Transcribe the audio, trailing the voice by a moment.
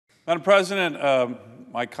Madam President,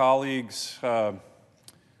 my colleague from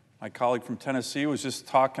Tennessee was just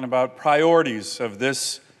talking about priorities of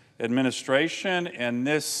this administration and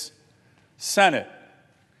this Senate.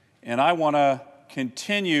 And I want to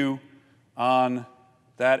continue on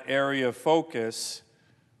that area of focus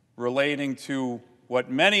relating to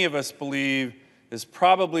what many of us believe is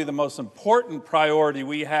probably the most important priority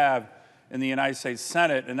we have in the United States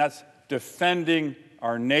Senate, and that's defending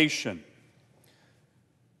our nation.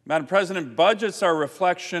 Madam President, budgets are a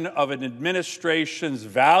reflection of an administration's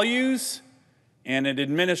values and an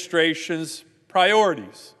administration's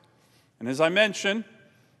priorities. And as I mentioned,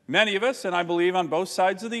 many of us, and I believe on both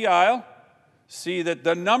sides of the aisle, see that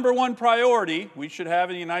the number one priority we should have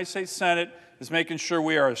in the United States Senate is making sure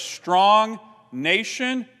we are a strong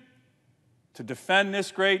nation to defend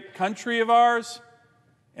this great country of ours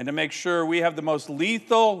and to make sure we have the most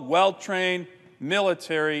lethal, well-trained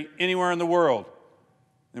military anywhere in the world.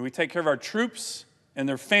 And we take care of our troops and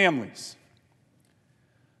their families.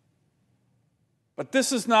 But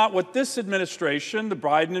this is not what this administration, the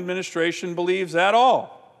Biden administration, believes at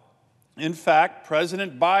all. In fact,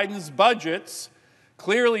 President Biden's budgets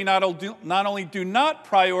clearly not only do not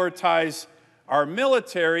prioritize our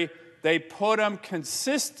military, they put them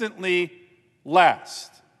consistently last.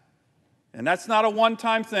 And that's not a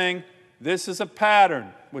one-time thing. This is a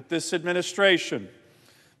pattern with this administration.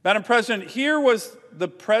 Madam President, here was the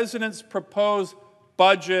President's proposed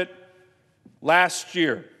budget last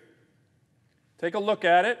year. Take a look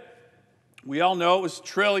at it. We all know it was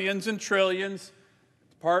trillions and trillions.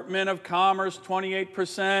 Department of Commerce,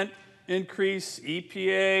 28% increase.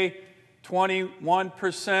 EPA,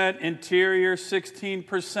 21%. Interior,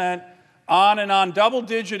 16%. On and on,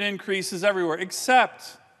 double-digit increases everywhere,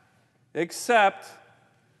 except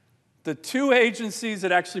the two agencies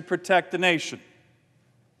that actually protect the nation.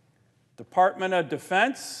 Department of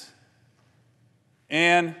Defense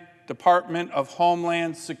and Department of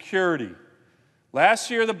Homeland Security.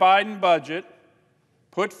 Last year, the Biden budget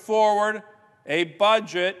put forward a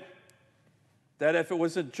budget that, if it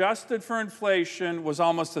was adjusted for inflation, was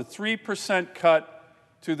almost a 3% cut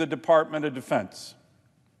to the Department of Defense.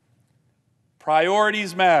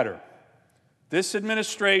 Priorities matter. This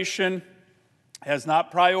administration has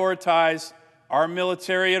not prioritized our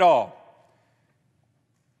military at all.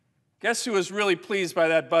 Guess who was really pleased by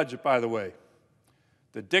that budget, by the way?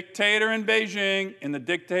 The dictator in Beijing and the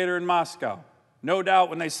dictator in Moscow. No doubt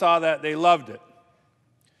when they saw that, they loved it.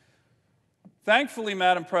 Thankfully,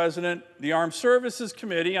 Madam President, the Armed Services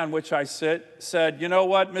Committee, on which I sit, said, you know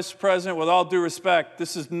what, Mr. President, with all due respect,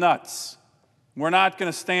 this is nuts. We're not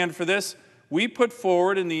going to stand for this. We put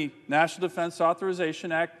forward in the National Defense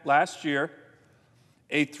Authorization Act last year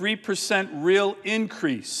a 3% real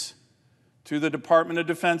increase to the Department of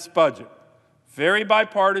Defense budget. Very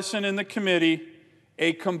bipartisan in the committee,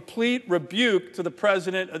 a complete rebuke to the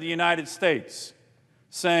President of the United States,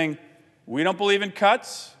 saying, we don't believe in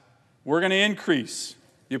cuts, we're going to increase.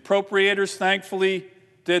 The appropriators, thankfully,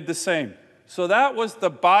 did the same. So that was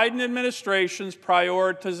the Biden administration's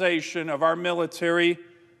prioritization of our military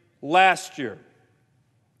last year.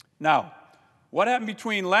 Now, what happened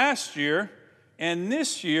between last year and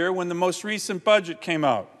this year when the most recent budget came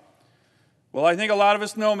out? Well, I think a lot of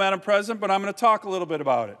us know, Madam President, but I'm going to talk a little bit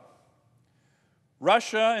about it.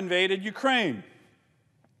 Russia invaded Ukraine.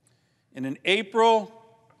 In an April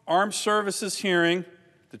Armed Services hearing,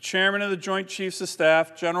 the chairman of the Joint Chiefs of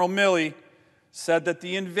Staff, General Milley, said that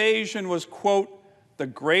the invasion was, quote, the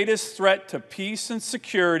greatest threat to peace and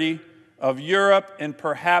security of Europe and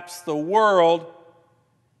perhaps the world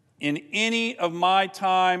in any of my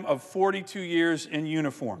time of 42 years in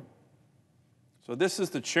uniform. So this is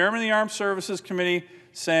the chairman of the Armed Services Committee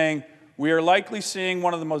saying we are likely seeing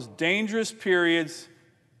one of the most dangerous periods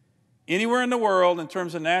anywhere in the world in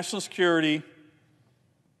terms of national security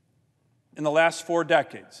in the last 4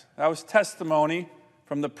 decades. That was testimony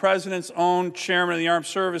from the President's own chairman of the Armed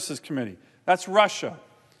Services Committee. That's Russia.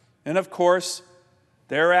 And of course,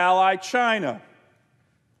 their ally China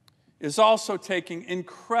is also taking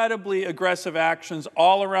incredibly aggressive actions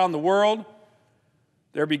all around the world.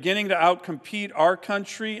 They're beginning to outcompete our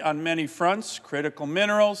country on many fronts: critical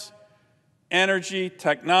minerals, energy,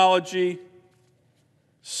 technology.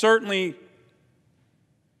 Certainly,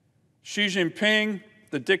 Xi Jinping,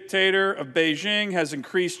 the dictator of Beijing, has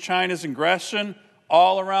increased China's aggression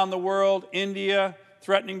all around the world. India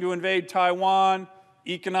threatening to invade Taiwan,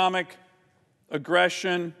 economic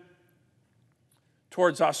aggression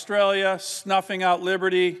towards Australia, snuffing out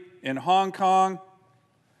liberty in Hong Kong.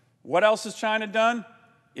 What else has China done?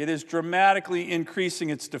 It is dramatically increasing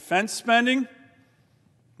its defense spending,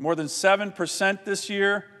 more than 7% this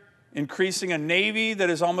year, increasing a Navy that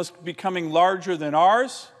is almost becoming larger than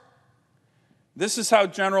ours. This is how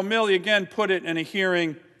General Milley again put it in a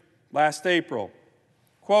hearing last April.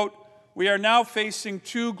 Quote, "We are now facing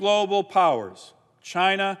two global powers,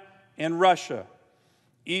 China and Russia,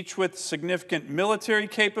 each with significant military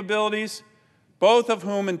capabilities, both of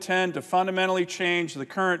whom intend to fundamentally change the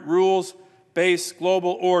current rules-based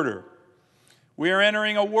global order. We are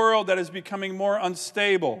entering a world that is becoming more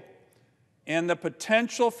unstable, and the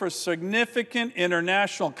potential for significant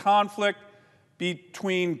international conflict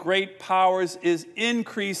between great powers is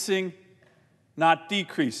increasing, not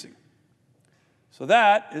decreasing." So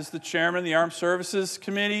that is the chairman of the Armed Services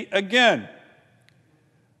Committee again.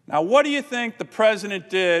 Now, what do you think the president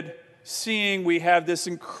did, seeing we have this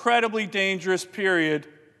incredibly dangerous period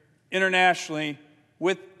internationally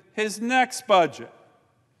with his next budget?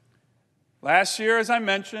 Last year, as I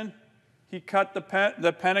mentioned, he cut the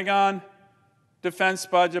Pentagon defense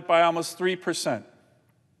budget by almost 3%.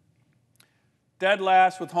 Dead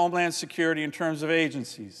last with Homeland Security in terms of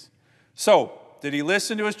agencies. So, did he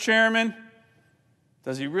listen to his chairman?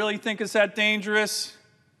 Does he really think it's that dangerous?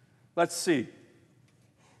 Let's see.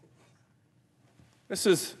 This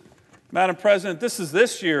is, Madam President, this is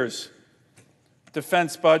this year's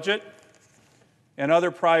defense budget and other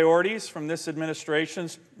priorities from this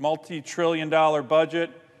administration's multi-trillion-dollar budget.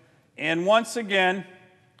 And once again,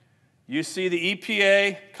 you see the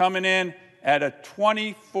EPA coming in at a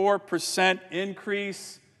 24%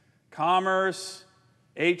 increase, Commerce,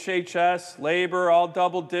 HHS, Labor, all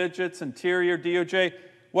double digits, Interior, DOJ.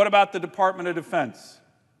 What about the Department of Defense?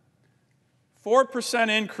 4%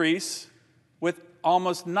 increase with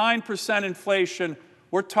almost 9% inflation.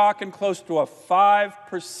 We're talking close to a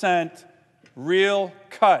 5% real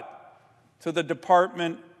cut to the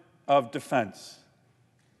Department of Defense.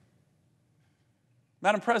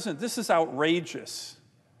 Madam President, this is outrageous.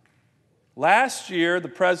 Last year, the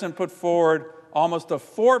president put forward almost a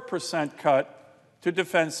 4% cut to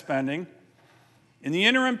defense spending. In the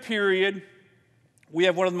interim period, we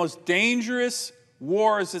have one of the most dangerous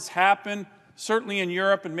wars that's happened, certainly in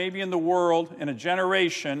Europe and maybe in the world, in a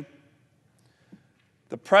generation.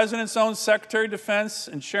 The President's own Secretary of Defense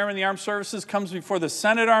and Chairman of the Armed Services comes before the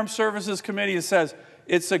Senate Armed Services Committee and says,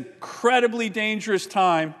 it's an incredibly dangerous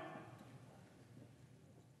time,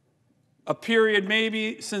 a period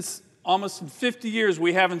maybe since almost in 50 years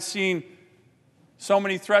we haven't seen so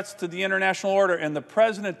many threats to the international order. And the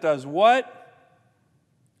President does what?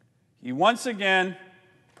 He once again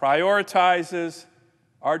prioritizes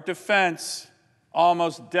our defense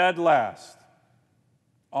almost dead last.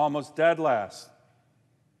 Almost dead last.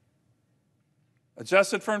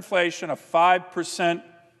 Adjusted for inflation, a 5%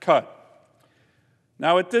 cut.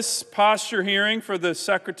 Now, at this posture hearing for the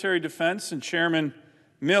Secretary of Defense and Chairman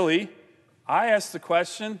Milley, I asked the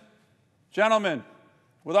question, gentlemen,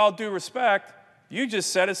 with all due respect, you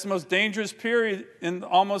just said it's the most dangerous period in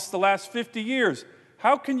almost the last 50 years.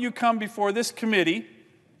 How can you come before this committee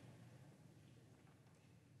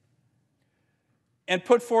and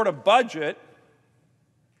put forward a budget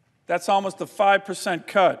that's almost a 5%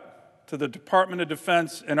 cut to the Department of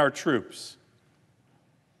Defense and our troops?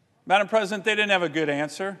 Madam President, they didn't have a good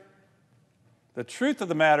answer. The truth of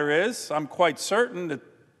the matter is, I'm quite certain that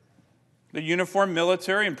the uniformed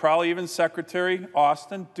military and probably even Secretary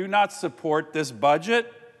Austin do not support this budget,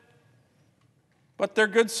 but they're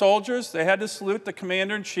good soldiers. They had to salute the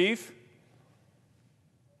Commander-in-Chief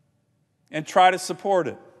and try to support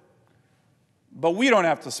it. But we don't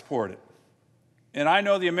have to support it. And I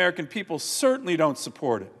know the American people certainly don't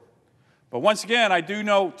support it. But once again, I do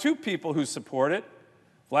know two people who support it,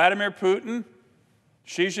 Vladimir Putin,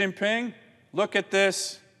 Xi Jinping. Look at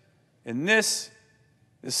this, and this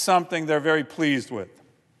is something they're very pleased with.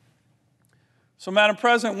 So, Madam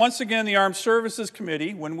President, once again, the Armed Services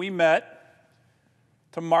Committee, when we met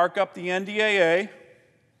to mark up the NDAA,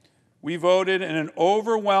 we voted in an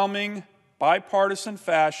overwhelming bipartisan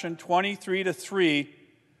fashion, 23-3,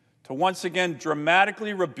 to once again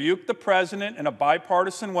dramatically rebuke the President in a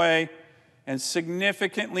bipartisan way and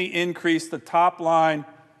significantly increase the top line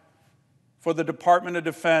for the Department of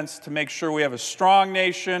Defense to make sure we have a strong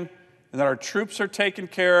nation and that our troops are taken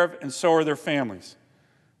care of, and so are their families,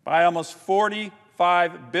 by almost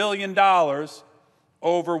 $45 billion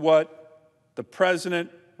over what the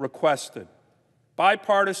President requested.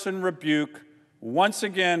 Bipartisan rebuke, once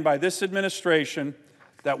again, by this administration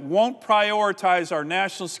that won't prioritize our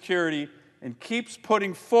national security and keeps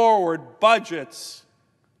putting forward budgets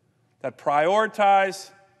that prioritize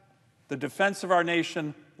the defense of our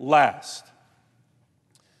nation last.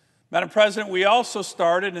 Madam President, we also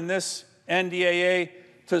started in this NDAA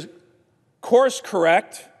to course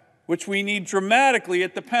correct which we need dramatically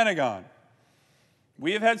at the Pentagon.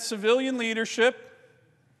 We have had civilian leadership,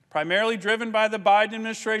 primarily driven by the Biden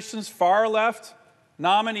administration's far-left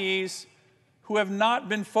nominees, who have not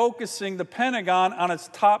been focusing the Pentagon on its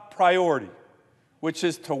top priority, which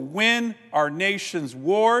is to win our nation's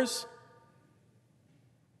wars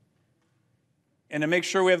and to make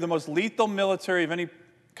sure we have the most lethal military of any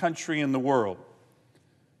country in the world.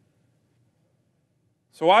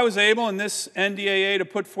 So I was able in this NDAA to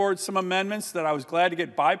put forward some amendments that I was glad to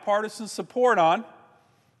get bipartisan support on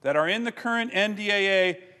that are in the current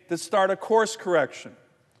NDAA that start a course correction.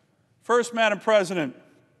 First, Madam President,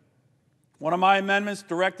 one of my amendments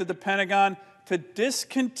directed the Pentagon to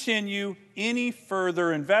discontinue any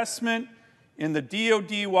further investment in the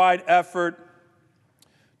DoD-wide effort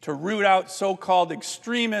to root out so-called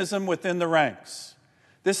extremism within the ranks.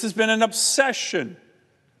 This has been an obsession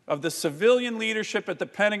of the civilian leadership at the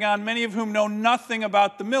Pentagon, many of whom know nothing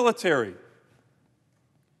about the military.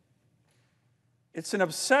 It's an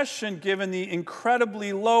obsession given the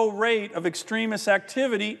incredibly low rate of extremist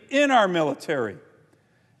activity in our military,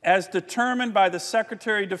 as determined by the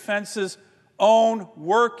Secretary of Defense's own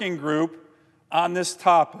working group on this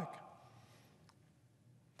topic.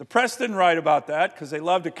 The press didn't write about that because they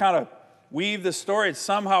love to kind of weave the story that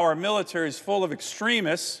somehow our military is full of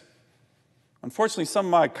extremists. Unfortunately, some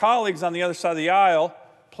of my colleagues on the other side of the aisle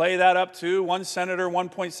play that up too. One senator at one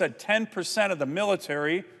point said 10% of the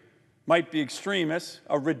military might be extremists,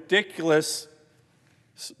 a ridiculous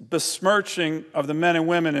besmirching of the men and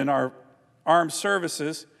women in our armed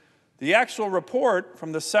services. The actual report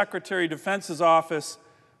from the Secretary of Defense's office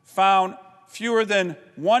found fewer than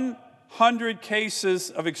 100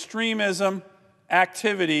 cases of extremism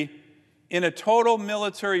activity in a total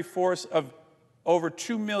military force of over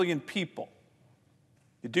 2 million people.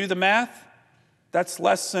 You do the math, that's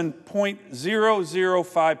less than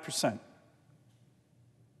 0.005%.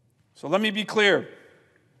 So let me be clear.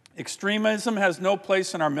 Extremism has no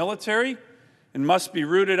place in our military and must be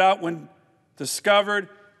rooted out when discovered,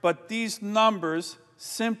 but these numbers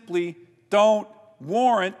simply don't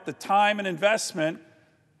warrant the time and investment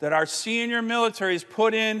that our senior military has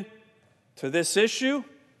put in to this issue.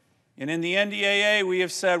 And in the NDAA, we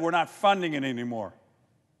have said we're not funding it anymore.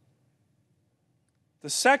 The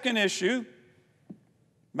second issue,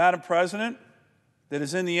 Madam President, that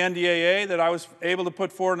is in the NDAA that I was able to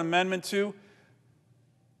put forward an amendment to,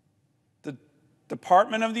 the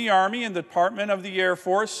Department of the Army and the Department of the Air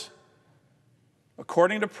Force,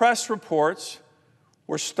 according to press reports,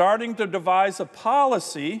 were starting to devise a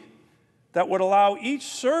policy that would allow each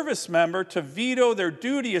service member to veto their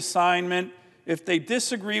duty assignment if they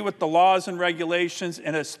disagree with the laws and regulations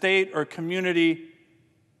in a state or community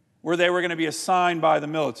where they were going to be assigned by the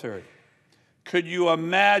military. Could you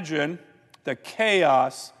imagine the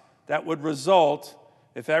chaos that would result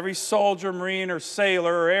if every soldier, Marine, or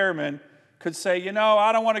sailor, or airman could say, you know,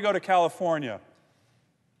 I don't want to go to California.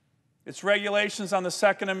 Its regulations on the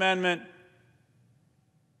Second Amendment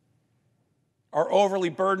are overly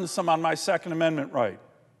burdensome on my Second Amendment right,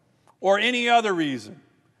 or any other reason.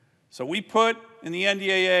 So we put in the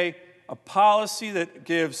NDAA a policy that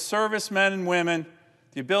gives servicemen and women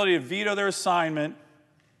the ability to veto their assignment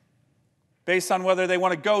based on whether they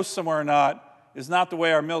want to go somewhere or not is not the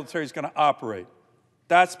way our military is going to operate.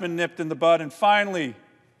 That's been nipped in the bud. And finally,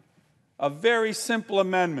 a very simple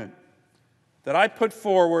amendment that I put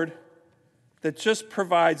forward that just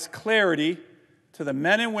provides clarity to the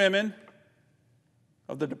men and women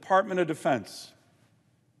of the Department of Defense.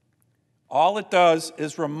 All it does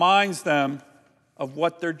is reminds them of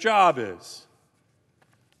what their job is.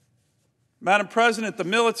 Madam President, the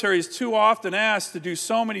military is too often asked to do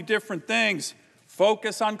so many different things,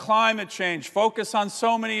 focus on climate change, focus on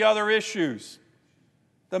so many other issues.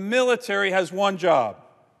 The military has one job: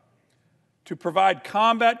 to provide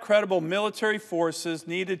combat-credible military forces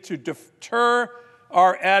needed to deter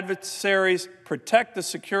our adversaries, protect the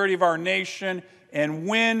security of our nation, and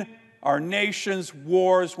win our nation's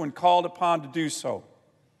wars when called upon to do so.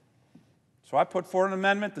 So I put forward an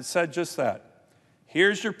amendment that said just that.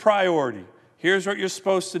 Here's your priority. Here's what you're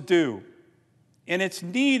supposed to do. And it's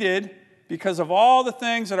needed because of all the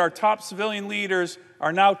things that our top civilian leaders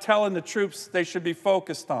are now telling the troops they should be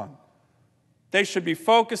focused on. They should be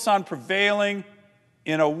focused on prevailing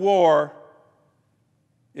in a war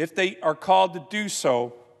if they are called to do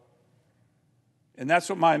so. And that's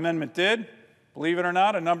what my amendment did. Believe it or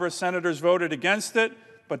not, a number of senators voted against it,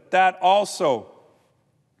 but that also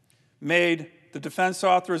made the Defense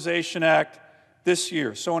Authorization Act this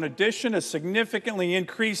year. So in addition to significantly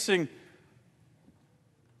increasing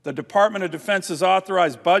the Department of Defense's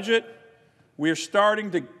authorized budget, we are starting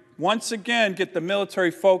to once again get the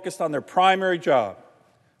military focused on their primary job,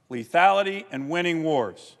 lethality and winning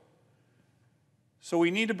wars. So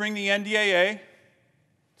we need to bring the NDAA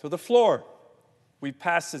to the floor. We've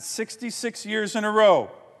passed it 66 years in a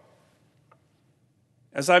row.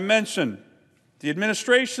 As I mentioned, the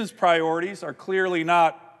administration's priorities are clearly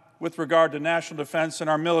not with regard to national defense and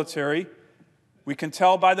our military. We can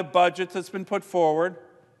tell by the budget that's been put forward.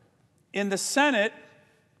 In the Senate,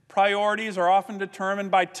 priorities are often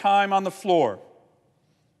determined by time on the floor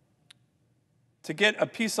to get a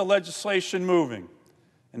piece of legislation moving.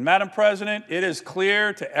 And Madam President, it is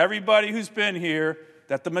clear to everybody who's been here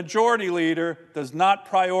that the majority leader does not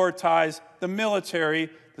prioritize the military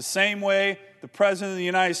the same way the President of the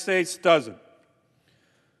United States doesn't.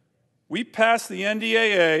 We passed the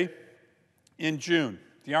NDAA in June,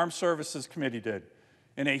 the Armed Services Committee did,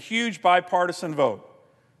 in a huge bipartisan vote.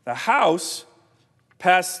 The House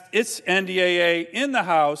passed its NDAA in the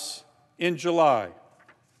House in July.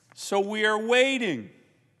 So we are waiting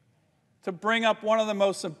to bring up one of the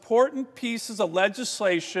most important pieces of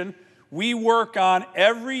legislation we work on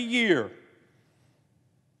every year,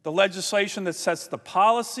 the legislation that sets the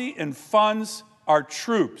policy and funds our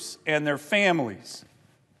troops and their families.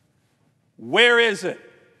 Where is it?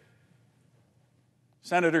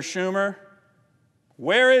 Senator Schumer,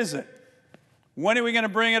 where is it? When are we going to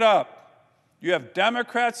bring it up? You have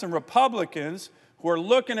Democrats and Republicans who are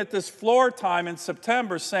looking at this floor time in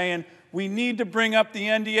September saying, we need to bring up the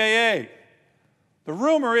NDAA. The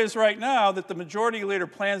rumor is right now that the majority leader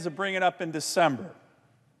plans to bring it up in December.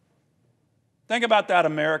 Think about that,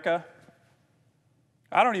 America.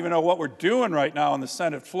 I don't even know what we're doing right now on the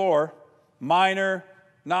Senate floor. Minor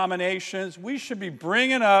nominations. We should be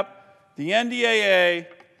bringing up the NDAA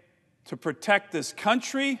to protect this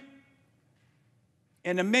country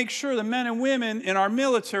and to make sure the men and women in our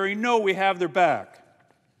military know we have their back.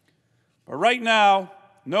 But right now,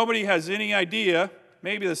 nobody has any idea,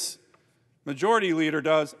 maybe this majority leader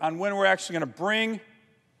does, on when we're actually going to bring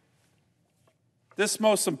this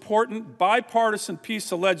most important bipartisan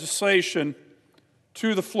piece of legislation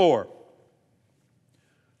to the floor.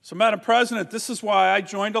 So, Madam President, this is why I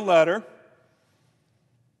joined a letter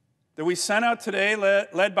that we sent out today,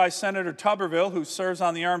 led by Senator Tuberville, who serves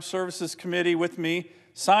on the Armed Services Committee with me,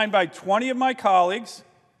 signed by 20 of my colleagues.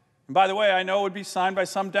 And by the way, I know it would be signed by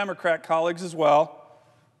some Democrat colleagues as well.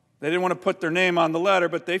 They didn't want to put their name on the letter,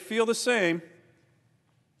 but they feel the same.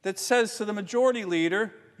 That says to the majority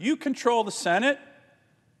leader, you control the Senate,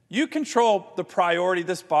 you control the priority of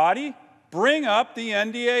this body, bring up the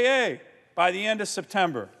NDAA by the end of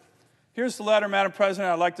September. Here's the letter, Madam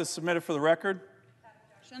President. I'd like to submit it for the record.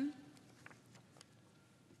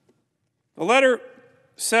 The letter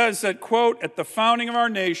says that, quote, at the founding of our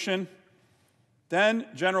nation, then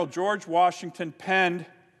General George Washington penned,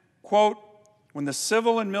 quote, when the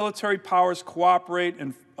civil and military powers cooperate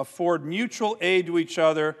and afford mutual aid to each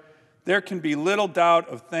other, there can be little doubt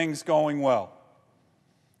of things going well.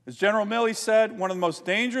 As General Milley said, at one of the most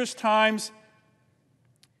dangerous times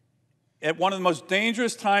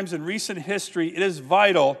in recent history, it is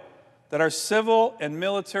vital that our civil and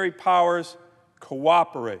military powers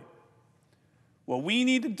cooperate. What we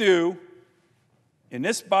need to do in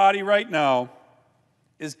this body right now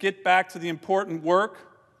is get back to the important work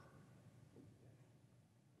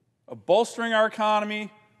of bolstering our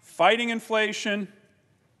economy, fighting inflation,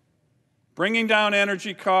 bringing down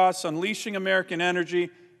energy costs, unleashing American energy,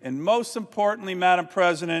 and most importantly, Madam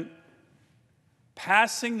President,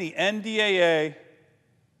 passing the NDAA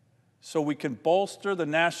so we can bolster the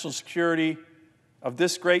national security of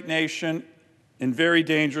this great nation in very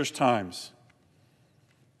dangerous times.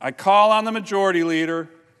 I call on the majority leader,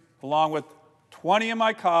 along with 20 of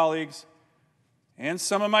my colleagues and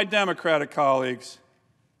some of my Democratic colleagues,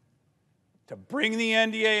 to bring the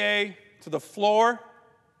NDAA to the floor,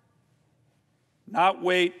 not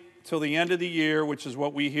wait till the end of the year, which is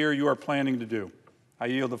what we hear you are planning to do. I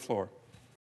yield the floor.